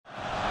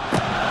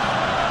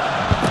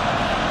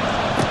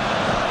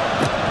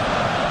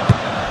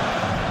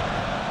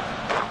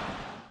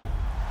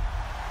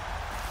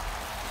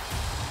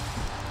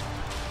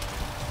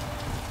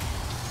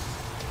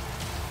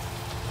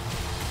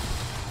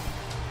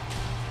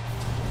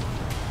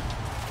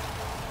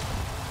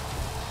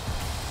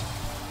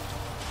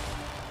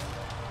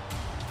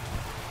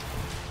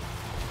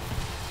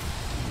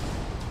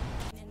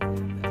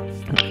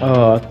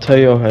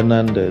Theo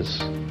Hernández.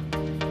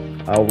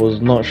 I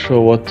was not sure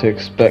what to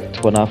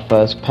expect when I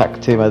first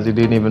packed him, as he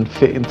didn't even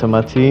fit into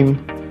my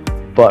team.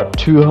 But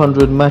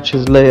 200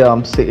 matches later,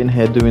 I'm sitting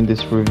here doing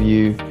this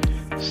review,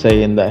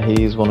 saying that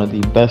he is one of the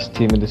best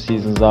team of the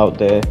seasons out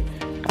there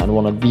and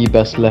one of the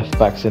best left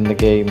backs in the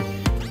game.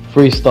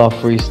 3-star,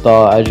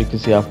 3-star. As you can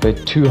see, I've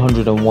played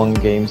 201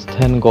 games,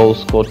 10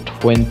 goals scored,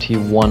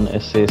 21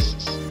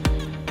 assists.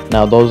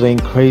 Now those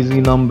ain't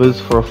crazy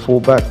numbers for a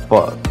fullback,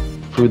 but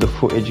through the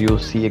footage you'll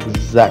see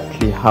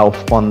exactly how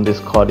fun this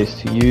card is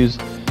to use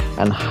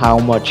and how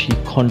much he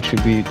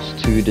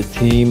contributes to the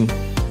team,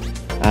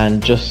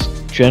 and just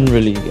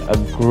generally a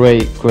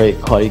great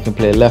card. You can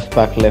play left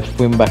back, left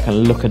wing back,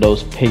 and look at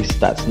those pace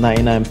stats: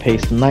 99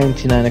 pace,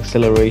 99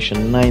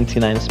 acceleration,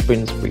 99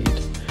 sprint speed.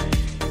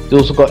 He's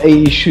also got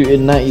 80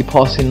 shooting, 90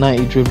 passing,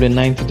 90 dribbling,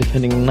 90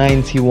 defending,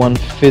 91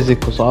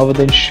 physical. So other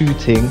than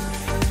shooting,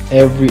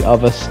 every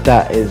other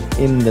stat is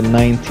in the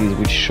 90s,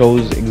 which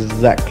shows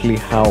exactly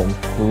how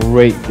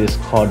great this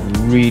card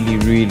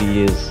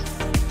really is.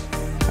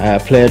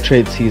 Player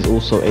traits: he's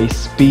also a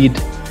speed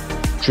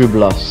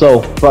dribbler. So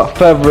without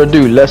further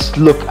ado, let's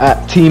look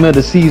at team of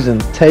the season,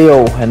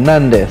 Theo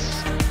Hernández.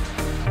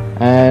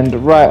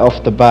 And right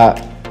off the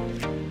bat,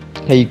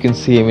 here you can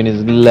see him in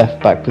his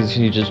left back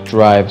position. He just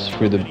drives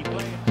through the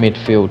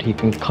midfield. He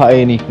can cut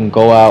in, he can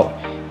go out.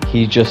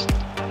 He just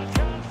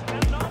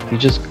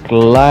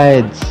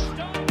glides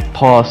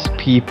past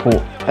people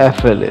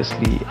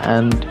effortlessly,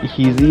 and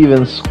he's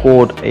even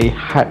scored a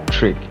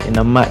hat-trick in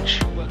a match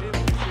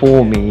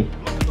for me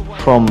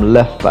from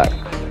left back.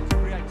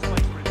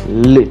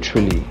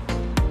 Literally,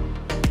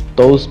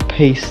 those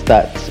pace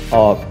stats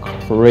are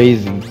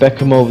crazy.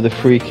 Beckham over the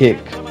free kick,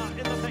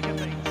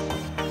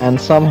 and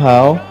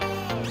somehow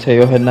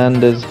Theo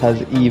Hernández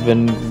has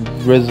even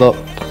risen up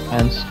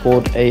and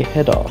scored a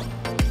header.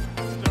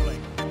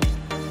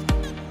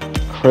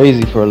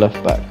 Crazy for a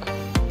left back.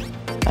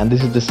 And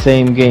this is the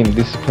same game.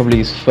 This is probably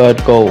his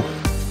third goal.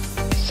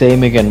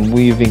 Same again,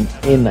 weaving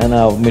in and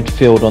out of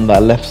midfield on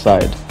that left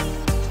side.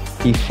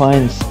 He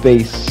finds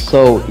space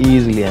so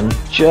easily, and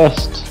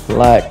just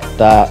like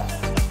that,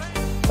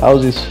 that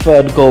was his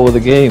third goal of the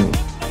game.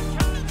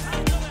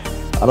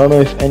 I don't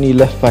know if any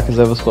left back has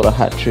ever scored a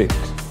hat-trick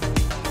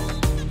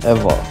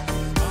ever,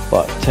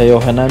 but Theo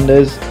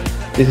Hernández,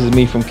 this is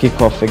me from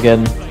kickoff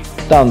again,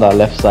 down that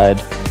left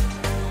side.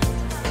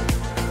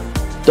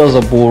 Does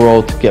a ball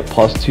roll to get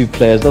past two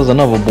players, does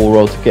another ball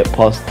roll to get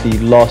past the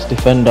last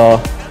defender,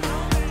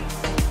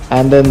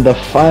 and then the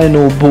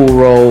final ball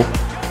roll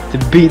to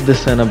beat the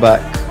centre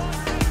back,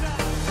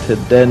 to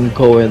then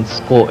go and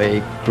score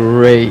a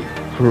great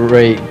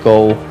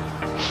goal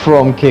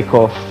from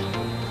kickoff.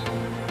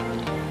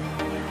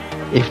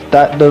 If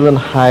that doesn't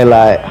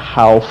highlight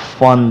how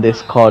fun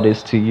this card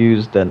is to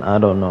use, then I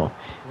don't know.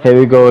 Here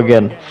we go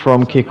again,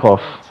 from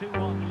kickoff.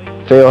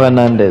 Theo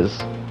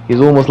Hernández,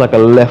 he's almost like a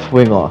left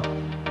winger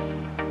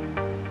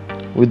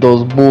with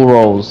those ball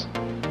rolls.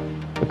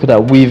 Look at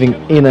that, weaving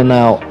in and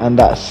out, and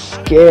that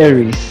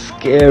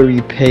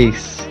scary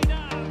pace.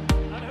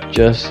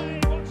 Just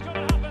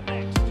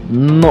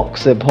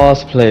knocks it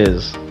past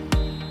players. Do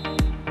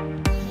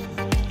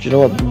you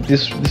know what?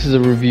 This is a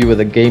review where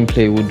the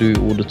gameplay will do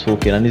all the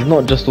talking, and it's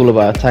not just all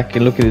about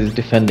attacking. Look at his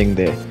defending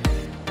there.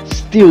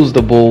 Steals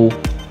the ball,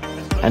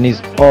 and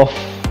he's off.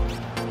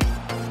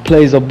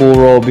 Plays a ball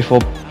roll before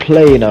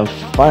playing a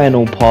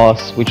final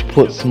pass, which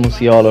puts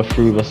Musiala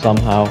through, but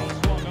somehow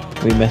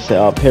we mess it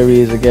up. Here he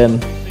is again.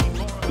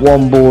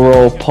 One ball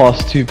roll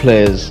past two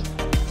players.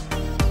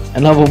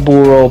 Another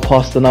ball roll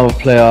past another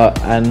player,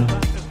 and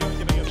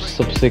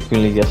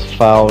subsequently gets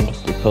fouled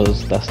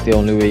because that's the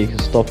only way you can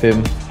stop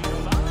him.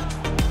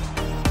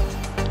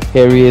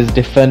 Here he is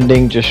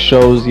defending, just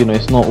shows, you know,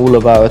 it's not all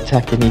about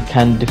attacking, he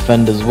can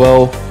defend as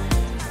well.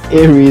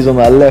 Here he is on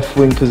that left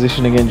wing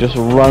position again, just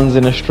runs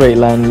in a straight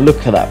line.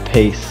 Look at that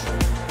pace.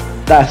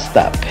 That's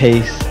that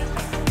pace.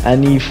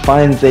 And he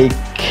finds a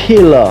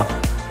killer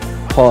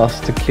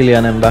pass to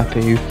Kylian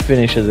Mbappe, who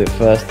finishes it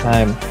first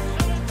time.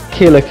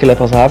 Killer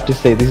pass. I have to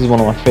say, this is one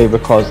of my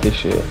favorite cards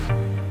this year.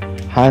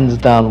 Hands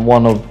down,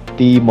 one of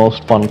the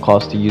most fun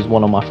cards to use,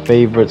 one of my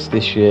favorites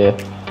this year.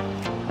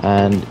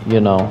 And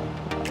you know,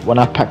 when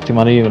I packed him,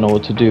 I didn't even know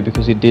what to do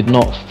because he did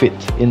not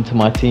fit into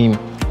my team.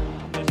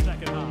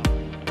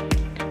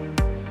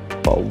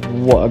 But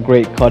what a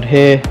great card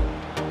here.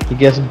 He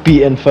gets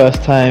beaten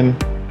first time,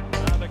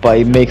 but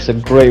he makes a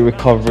great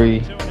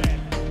recovery,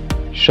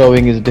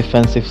 showing his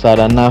defensive side,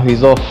 and now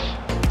he's off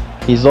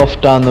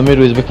down the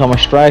middle. He's become a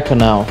striker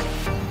now,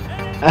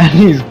 and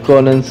he's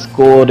gone and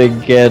scored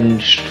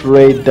again,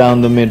 straight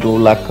down the middle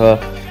like a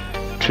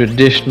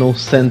traditional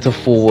centre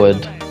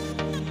forward.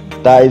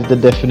 That is the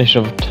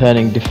definition of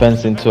turning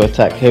defense into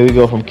attack. Here we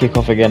go from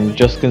kickoff again,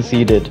 just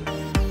conceded.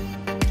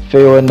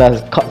 Theo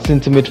Hernández cuts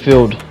into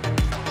midfield,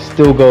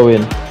 still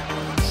going,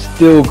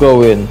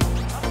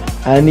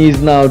 and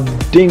he's now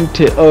dinked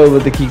it over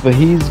the keeper.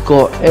 He's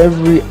got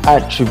every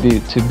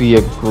attribute to be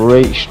a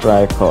great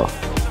striker.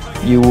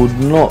 You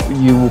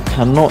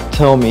cannot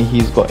tell me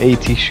he's got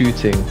 80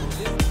 shooting.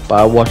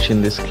 by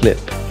watching this clip.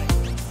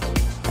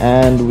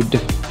 And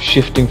with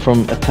shifting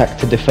from attack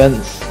to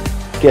defense,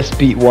 gets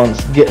beat once,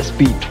 gets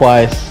beat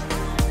twice,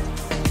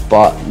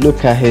 but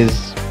look at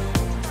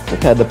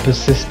the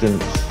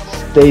persistence,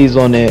 stays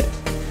on it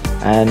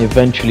and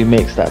eventually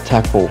makes that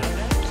tackle.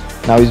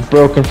 Now he's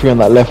broken free on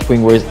that left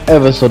wing where he's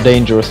ever so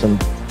dangerous, and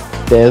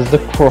there's the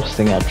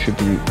crossing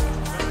attribute.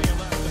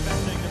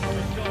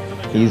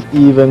 He's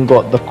even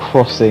got the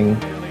crossing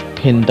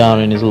pinned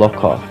down in his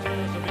locker.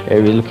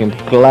 Here he's looking,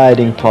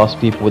 gliding past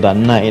people with that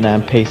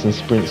 99 pace and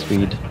sprint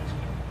speed.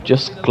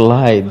 Just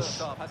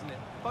glides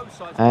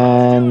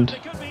and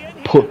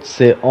puts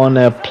it on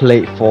a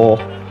plate for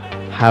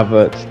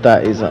Havertz.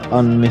 That is an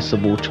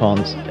unmissable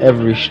chance,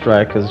 every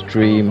striker's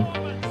dream.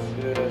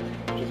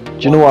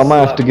 Do you know what, I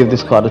might have to give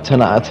this card a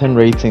 10 out of 10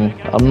 rating.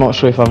 I'm not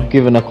sure if I've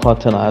given a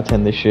card 10 out of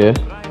 10 this year,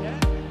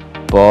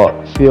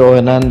 but Theo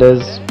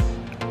Hernández,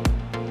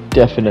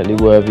 definitely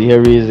worthy.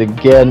 Here he is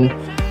again,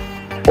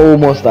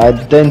 almost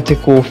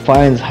identical,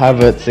 finds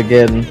Havertz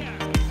again,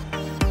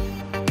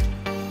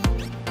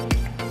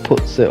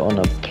 puts it on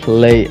a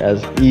plate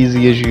as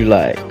easy as you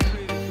like.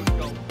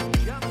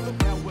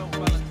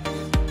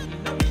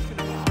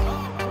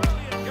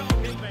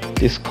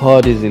 This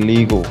card is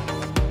illegal,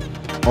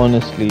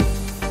 honestly.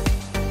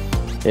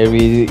 Here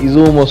he's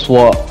almost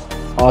what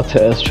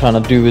Arteta's trying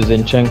to do with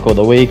Zinchenko,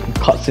 the way he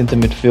cuts into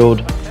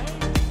midfield.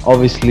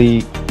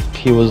 Obviously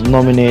he was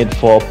nominated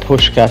for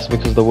Pushkas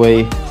because the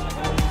way,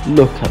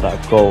 look at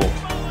that goal,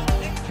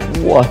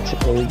 what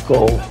a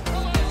goal.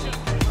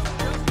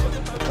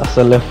 That's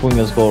a left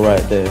winger's goal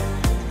right there.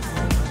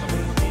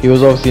 He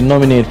was obviously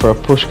nominated for a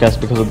Pushkas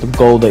because of the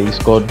goal that he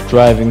scored,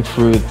 driving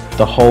through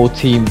the whole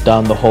team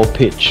down the whole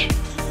pitch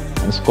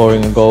and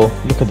scoring a goal.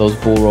 Look at those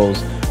ball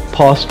rolls,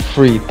 past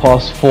 3,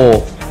 past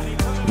 4,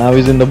 now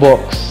he's in the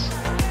box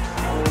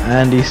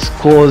and he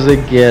scores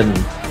again.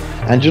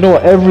 And you know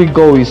what, every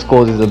goal he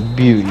scores is a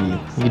beauty.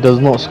 He does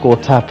not score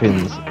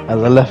tap-ins.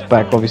 As a left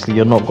back, obviously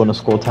you're not going to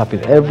score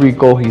tap-ins. Every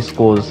goal he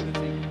scores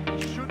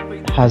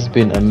has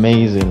been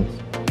amazing.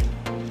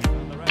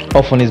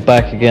 Off on his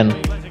back again,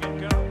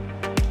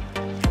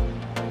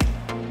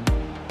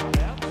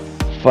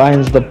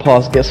 finds the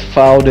pass, gets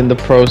fouled in the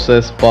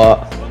process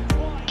but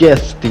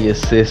gets the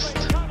assist.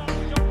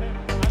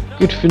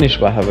 Good finish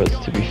by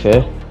Havertz, to be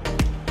fair,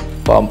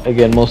 but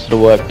again most of the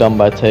work done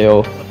by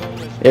Theo.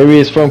 Here he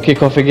is from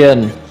kickoff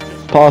again,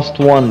 past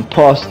 1,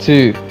 past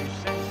 2,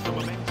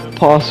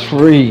 past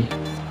 3,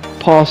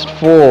 past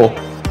 4.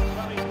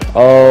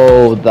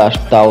 Oh, that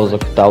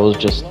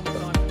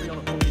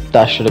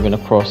should have been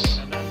a cross.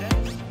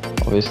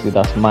 Obviously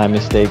that's my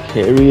mistake.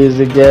 Here he is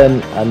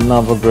again,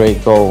 another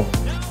great goal.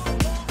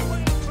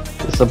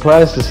 It's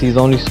surprised to see he's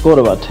only scored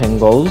about 10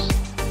 goals.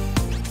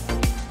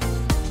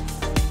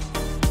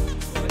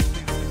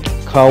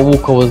 Kyle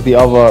Walker was the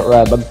other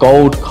right back.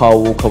 Gold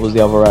Kyle Walker was the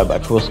other right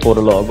back who has scored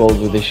a lot of goals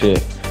with this year.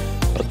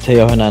 But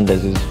Theo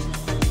Hernández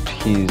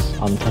he's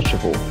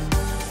untouchable.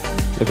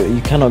 Look at,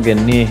 you cannot get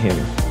near him.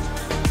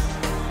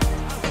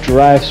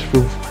 Drives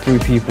through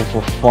people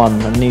for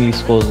fun and nearly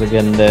scores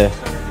again there.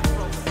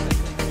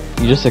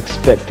 You just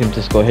expect him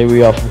to score. Here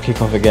we are from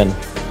kickoff again.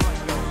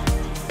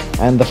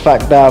 And the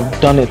fact that I've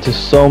done it to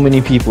so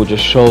many people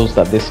just shows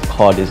that this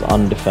card is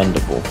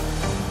undefendable.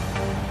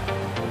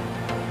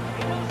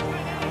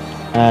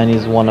 And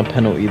he's won a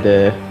penalty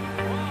there.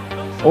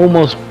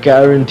 Almost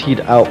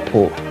guaranteed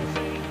output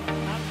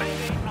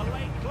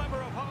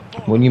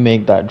when you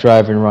make that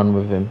driving run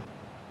with him.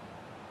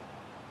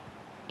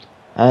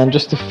 And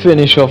just to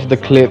finish off the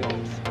clip,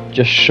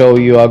 just show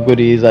you how good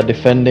he is at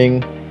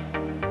defending.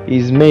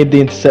 He's made the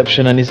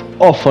interception and he's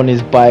off on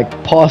his bike,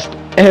 past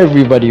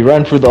everybody,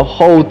 ran through the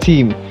whole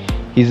team.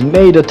 He's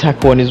made a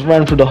tackle and he's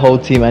ran through the whole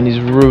team and he's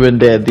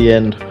ruined it at the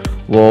end.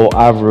 Well,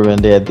 I've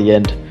ruined it at the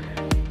end.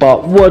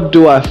 But what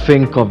do I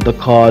think of the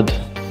card?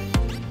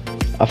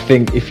 I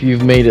think if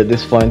you've made it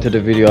this far into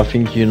the video, I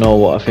think you know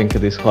what I think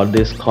of this card.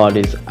 This card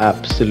is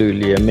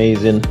absolutely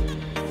amazing.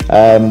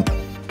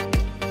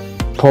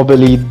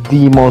 Probably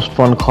the most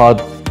fun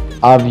card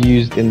I've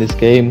used in this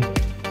game.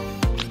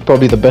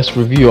 Probably the best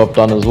review I've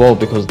done as well,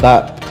 because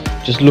that,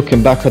 just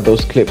looking back at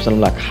those clips,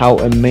 I'm like, how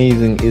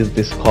amazing is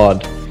this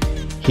card?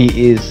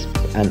 He is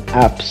an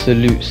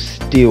absolute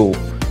steal.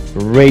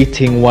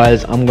 Rating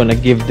wise, I'm gonna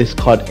give this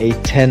card a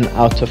 10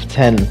 out of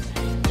 10.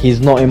 He's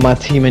not in my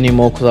team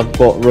anymore because I've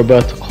got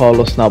Roberto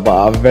Carlos now, but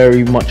I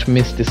very much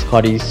miss this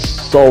card. He's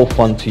so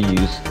fun to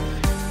use.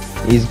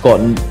 He's got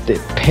the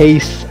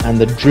pace and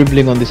the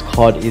dribbling on this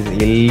card is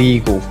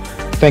illegal.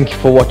 Thank you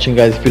for watching,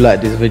 guys. If you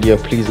like this video,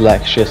 please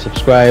like, share,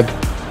 subscribe.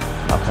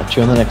 I'll catch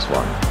you on the next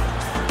one.